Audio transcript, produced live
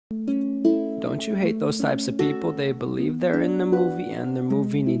Don't you hate those types of people? They believe they're in the movie and their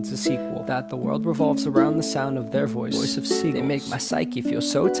movie needs a sequel, that the world revolves around the sound of their voice of seagulls. They make my psyche feel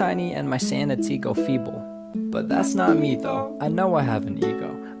so tiny and my sanity go feeble. But that's not me though. I know I have an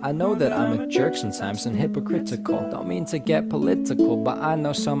ego. I know that I'm a jerk sometimes and hypocritical. Don't mean to get political, but I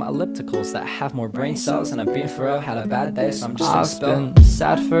know some ellipticals that have more brain cells. And I'm being for real, had a bad day, so I'm just been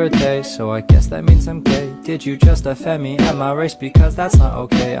sad for a day, so I guess that means I'm gay. Did you just offend me at my race? Because that's not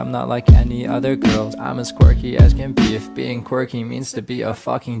okay. I'm not like any other girls. I'm as quirky as can be. If being quirky means to be a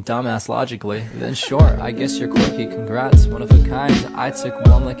fucking dumbass logically, then sure, I guess you're quirky, congrats, one of a kind. I took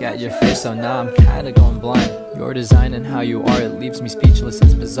one look at your face, so now I'm kinda going blind. Your design and how you are, it leaves me speechless.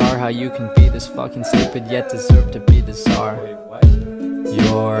 It's bizarre how you can be this fucking stupid yet deserve to be the czar.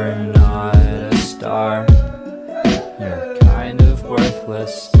 You're not a star, you're kind of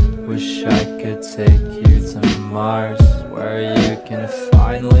worthless. Wish I could take you to Mars, where you can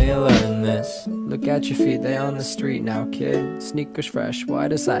finally learn this. Look at your feet, they on the street now, kid. Sneakers fresh,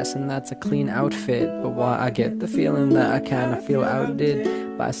 white as ice, and that's a clean outfit. But why I get the feeling that I kinda feel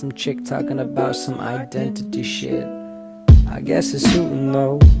outdid by some chick talking about some identity shit. I guess it's suiting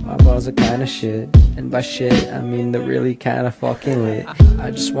though, my balls are kinda shit. And by shit, I mean they're really kinda fucking lit.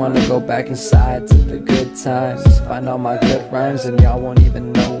 I just wanna go back inside to the good times, find all my good rhymes and y'all won't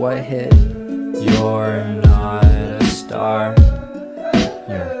even know what hit. You're not a star,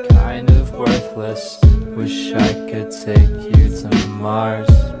 you're kind of worthless. Wish I could take you to Mars,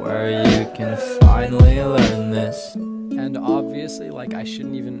 where you can finally learn this. And obviously, like, I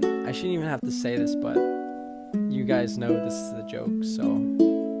shouldn't even have to say this, but you guys know this is the joke, so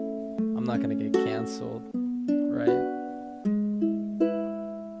I'm not gonna get canceled, right?